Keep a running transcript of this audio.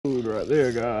Right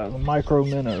there, guys, a micro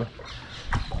minnow.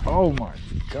 Oh my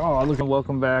god, look,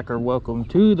 welcome back or welcome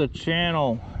to the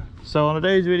channel. So in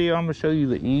today's video, I'm gonna show you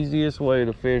the easiest way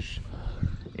to fish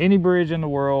any bridge in the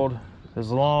world,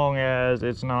 as long as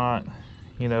it's not,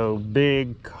 you know,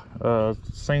 big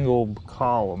single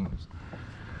columns.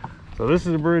 So this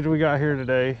is the bridge we got here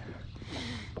today.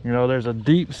 You know, there's a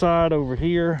deep side over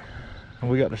here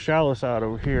and we got the shallow side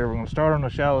over here. We're gonna start on the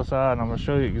shallow side and I'm gonna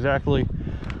show you exactly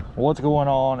what's going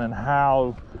on and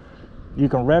how you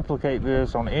can replicate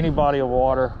this on any body of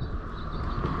water,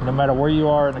 no matter where you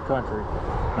are in the country.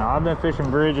 Now, I've been fishing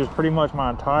bridges pretty much my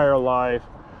entire life,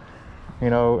 you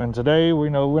know, and today we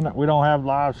know we don't have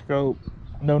Livescope,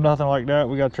 no nothing like that.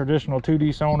 We got traditional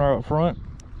 2D sonar up front.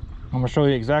 I'm gonna show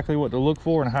you exactly what to look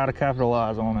for and how to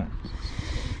capitalize on it.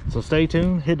 So stay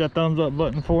tuned, hit that thumbs up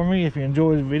button for me if you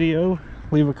enjoyed the video.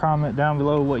 Leave a comment down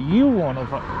below what you want to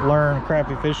learn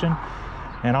crappie fishing,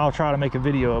 and I'll try to make a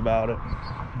video about it.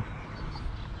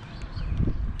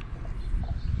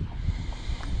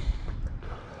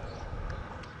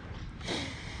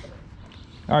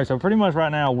 All right, so pretty much right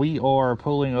now we are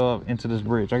pulling up into this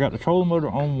bridge. I got the trolling motor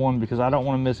on one because I don't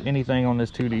want to miss anything on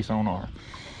this 2D sonar.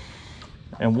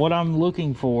 And what I'm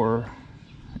looking for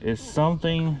is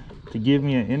something to give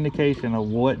me an indication of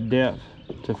what depth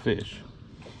to fish.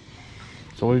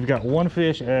 So we've got one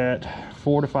fish at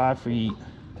 4 to 5 feet.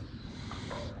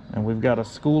 And we've got a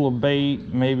school of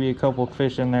bait, maybe a couple of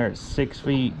fish in there at 6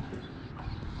 feet.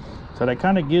 So that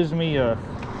kind of gives me an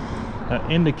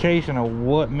indication of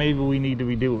what maybe we need to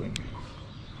be doing.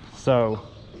 So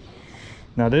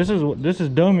now this is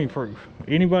dummy proof.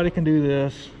 Anybody can do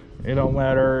this. It don't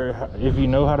matter if you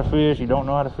know how to fish, you don't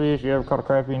know how to fish, you ever caught a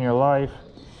crappie in your life.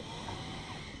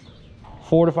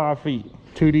 4 to 5 feet,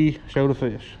 2D, show the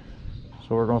fish.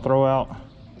 So we're gonna throw out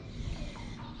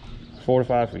 4 to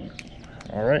 5 feet.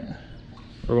 All right,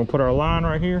 we're gonna put our line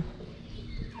right here.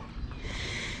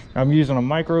 I'm using a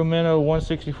micro minnow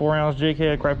 164 ounce jig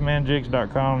head,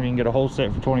 crappiemanjigs.com. You can get a whole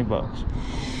set for 20 bucks.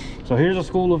 So here's a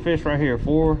school of fish right here,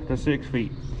 4 to 6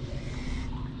 feet.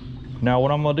 Now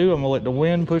what I'm gonna do, I'm gonna let the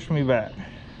wind push me back,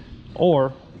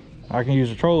 or I can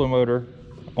use a trolling motor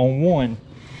on one,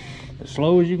 as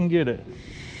slow as you can get it,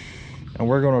 and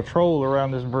we're gonna troll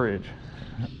around this bridge.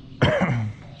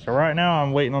 So right now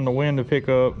I'm waiting on the wind to pick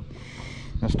up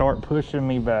and start pushing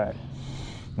me back.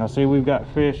 Now see, we've got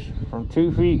fish from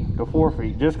 2 feet to 4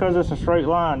 feet. Just because it's a straight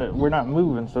line, that we're not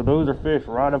moving, so those are fish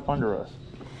right up under us.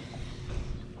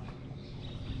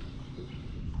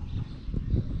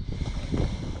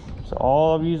 So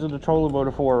all I've used the trolling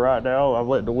motor for right now, I've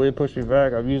let the wind push me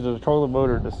back. I've used the trolling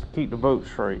motor to keep the boat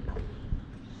straight.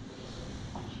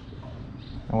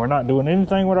 And we're not doing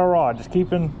anything with our rod, just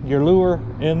keeping your lure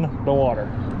in the water.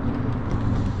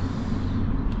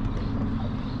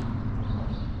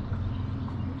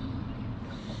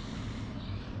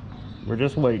 We're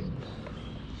just waiting.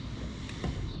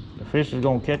 The fish is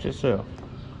gonna catch itself.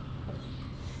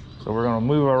 So we're gonna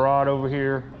move our rod over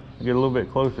here, get a little bit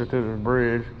closer to this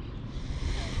bridge.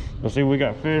 But see, we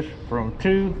got fish from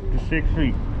 2 to 6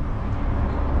 feet.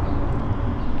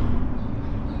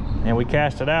 And we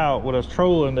cast it out with us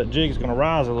trolling. That jig's gonna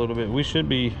rise a little bit. We should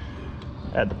be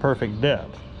at the perfect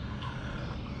depth.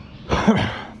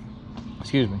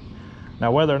 Excuse me.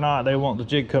 Now whether or not they want the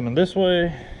jig coming this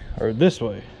way or this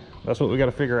way, that's what we got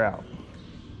to figure out.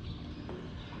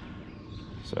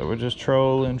 So we're just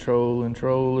trolling. Just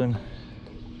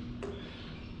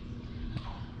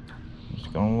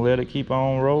gonna let it keep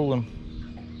on rolling.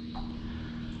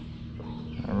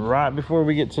 And right before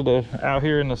we get to the out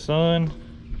here in the sun,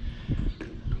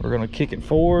 we're gonna kick it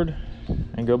forward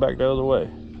and go back the other way.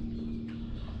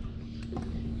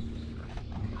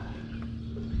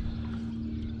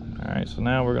 All right, so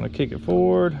now we're gonna kick it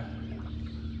forward.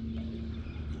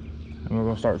 And we're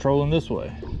gonna start trolling this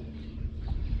way.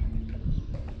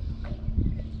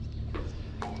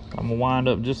 I'm gonna wind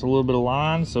up just a little bit of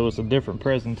line so it's a different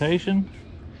presentation.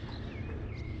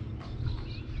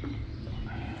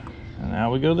 And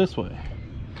now we go this way.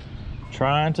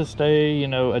 Trying to stay, you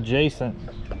know, adjacent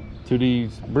to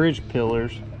these bridge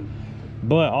pillars,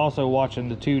 but also watching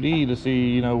the 2D to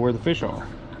see, you know, where the fish are.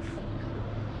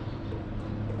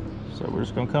 So we're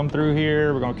just gonna come through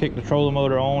here. We're gonna kick the trolling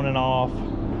motor on and off.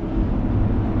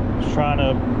 Trying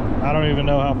to, I don't even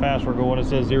know how fast we're going. It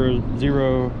says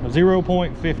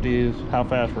 0.50 is how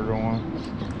fast we're going.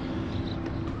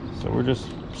 So we're just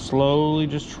slowly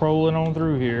just trolling on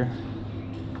through here.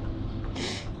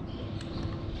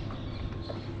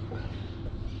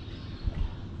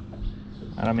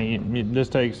 And I mean, this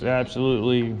takes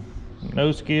absolutely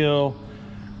no skill.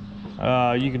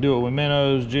 You can do it with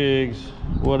minnows, jigs,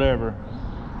 whatever.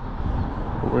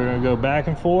 We're gonna go back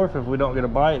and forth. If we don't get a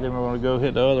bite, then we're gonna go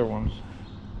hit the other ones.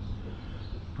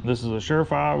 This is a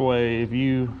surefire way if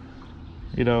you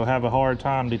know, have a hard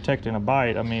time detecting a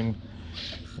bite. I mean,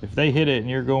 if they hit it and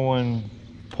you're going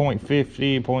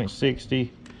 0.50, 0.60,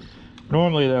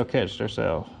 normally they'll catch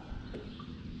themselves.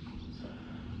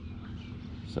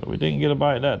 So we didn't get a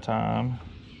bite that time.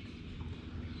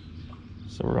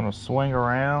 So we're gonna swing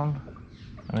around,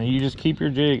 and then you just keep your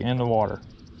jig in the water.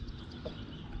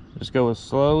 Just go as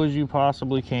slow as you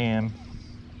possibly can.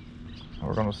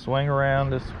 We're gonna swing around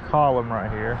this column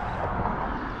right here.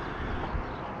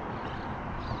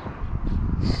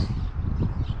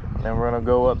 And then we're gonna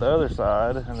go up the other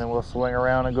side, and then we'll swing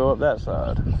around and go up that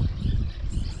side.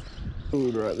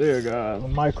 Food right there, guys, a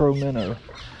micro minnow.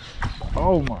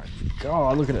 Oh my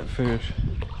God, look at that fish.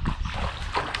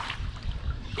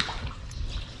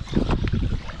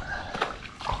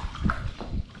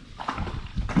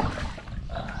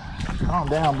 Calm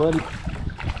down, buddy.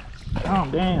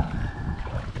 Calm down.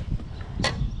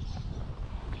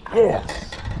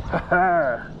 Yes.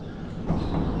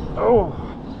 Oh,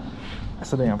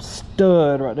 that's a damn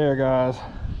stud right there, guys.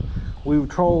 We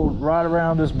trolled right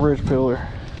around this bridge pillar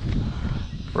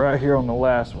right here on the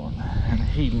last one, and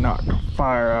he knocked the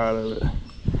fire out of it.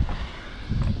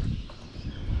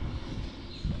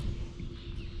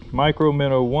 Micro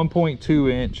minnow, 1.2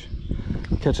 inch.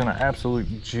 Catching an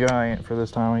absolute giant for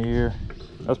this time of year.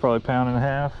 That's probably a pound and a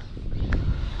half.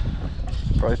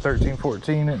 Probably 13,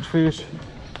 14 inch fish.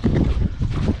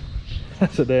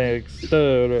 That's a dang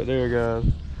stud right there, guys.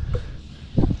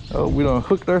 Oh, we done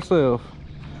hooked ourselves.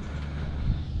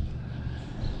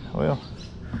 Well,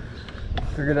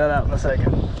 figure that out in a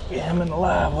second. Get him in the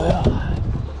live well.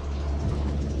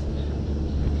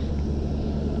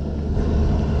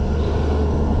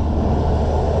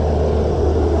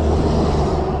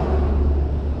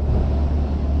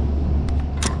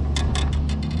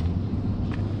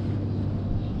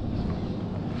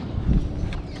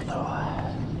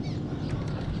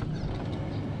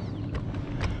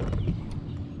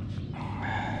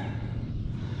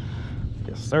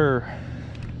 Yes, sir.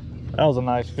 That was a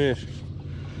nice fish.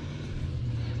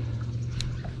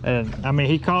 And I mean,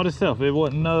 he caught himself. It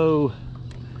wasn't no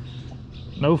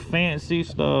fancy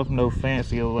stuff, no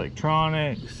fancy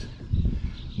electronics,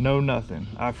 no nothing.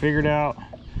 I figured out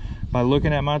by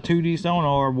looking at my 2D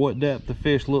sonar what depth the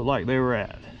fish looked like they were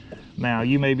at. Now,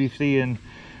 you may be seeing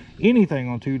anything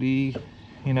on 2D,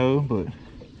 you know, but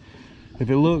if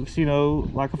it looks, you know,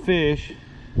 like a fish,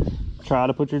 try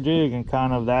to put your jig in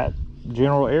kind of that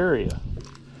general area.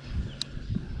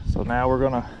 So now we're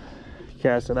gonna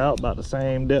cast it out about the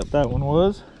same depth that one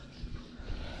was,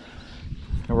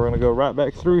 and we're gonna go right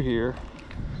back through here,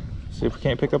 see if we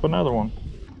can't pick up another one.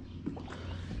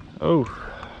 Oh,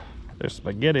 there's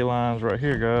spaghetti lines right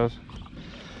here, guys.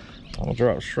 I'm gonna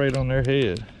drop straight on their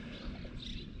head.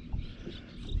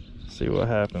 See what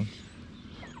happens.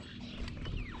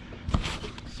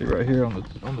 See right here on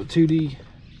the 2D,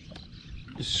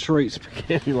 just straight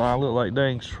spaghetti line. Look like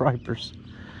dang stripers.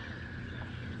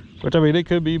 Which, I mean, it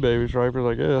could be baby stripers,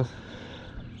 I guess.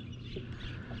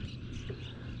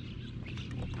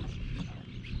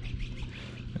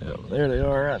 Yep, there they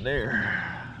are right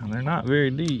there. And they're not very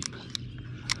deep.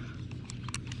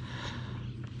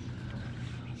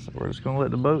 So we're just gonna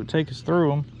let the boat take us through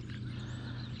them.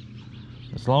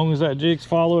 As long as that jig's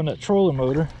following that trolling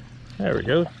motor. There we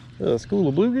go. A school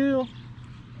of bluegill?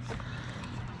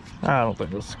 I don't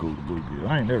think that's a school of bluegill.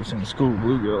 I ain't never seen a school of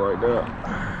bluegill like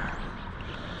that.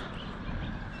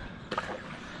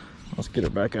 Let's get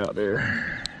it back out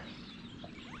there.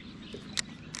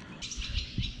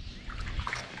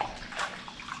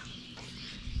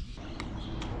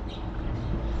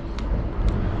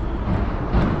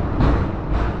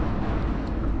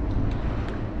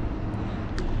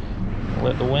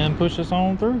 Let the wind push us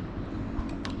on through.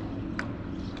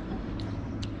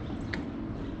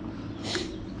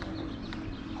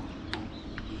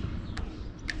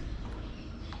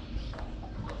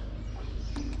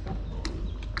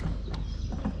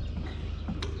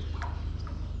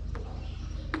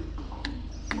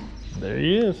 There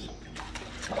he is.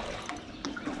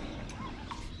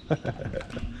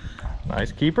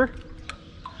 Nice keeper.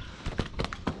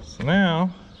 So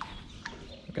now,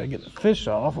 I gotta get the fish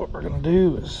off. What we're gonna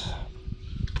do is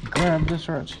grab this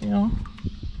right here.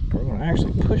 We're gonna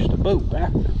actually push the boat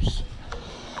backwards.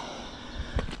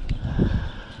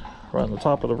 Right on the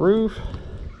top of the roof.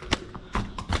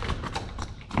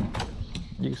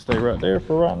 You can stay right there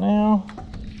for right now.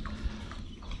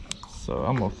 So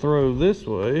I'm gonna throw this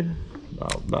way,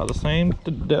 about the same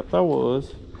depth I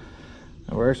was,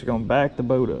 and we're actually gonna back the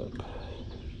boat up.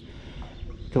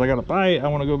 because I got a bite, I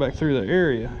want to go back through the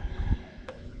area.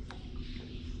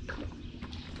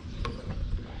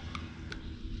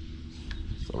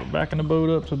 So we're backing the boat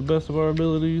up to the best of our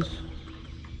abilities.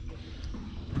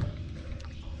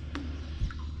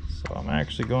 So I'm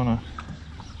actually gonna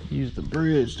use the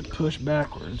bridge to push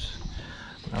backwards.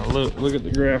 Now look at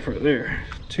the graph right there,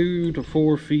 2 to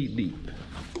 4 feet deep.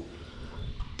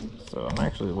 So I'm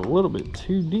actually a little bit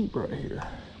too deep right here,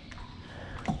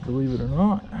 believe it or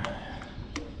not.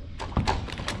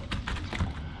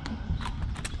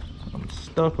 I'm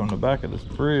stuck on the back of this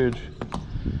bridge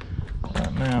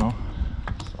right now.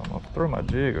 So I'm gonna throw my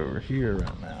jig over here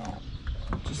right now.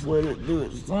 Just let it do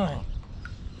its thing.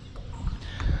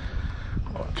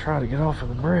 I'll try to get off of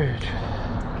the bridge.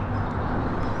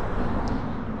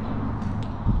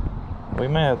 We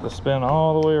may have to spin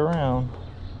all the way around.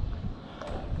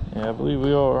 Yeah, I believe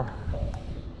we are.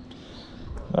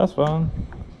 That's fine.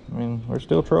 I mean, we're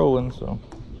still trolling, so.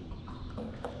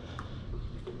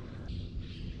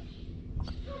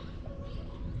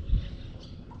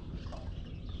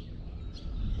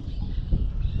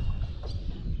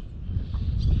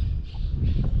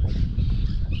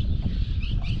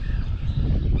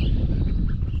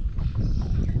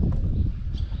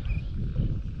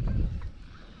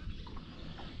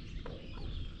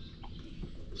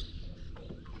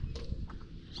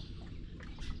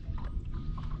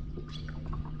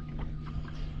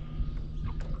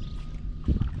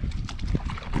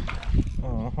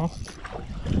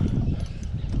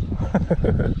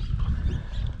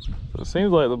 So it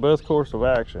seems like the best course of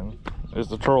action is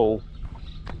the troll.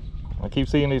 I keep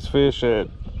seeing these fish at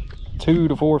 2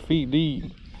 to 4 feet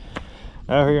deep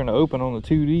out here in the open on the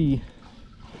 2D.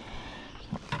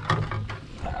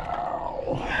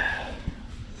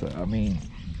 So I mean,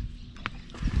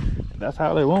 that's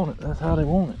how they want it. That's how they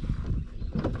want it.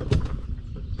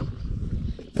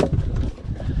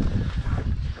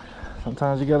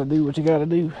 Sometimes you gotta do what you gotta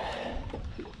do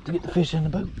to get the fish in the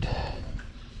boat.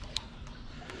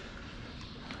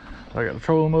 I got the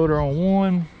trolling motor on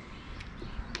 1.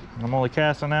 I'm only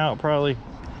casting out probably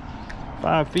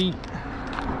 5 feet.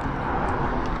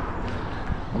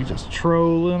 We just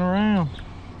trolling around.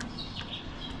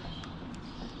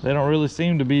 They don't really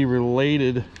seem to be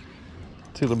related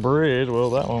to the bridge. Well,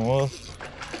 that one was.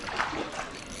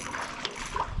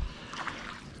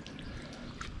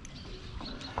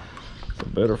 It's a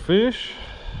better fish.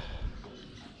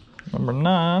 Number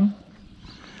 9.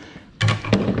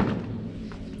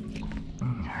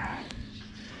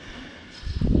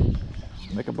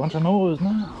 Make a bunch of noise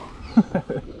now.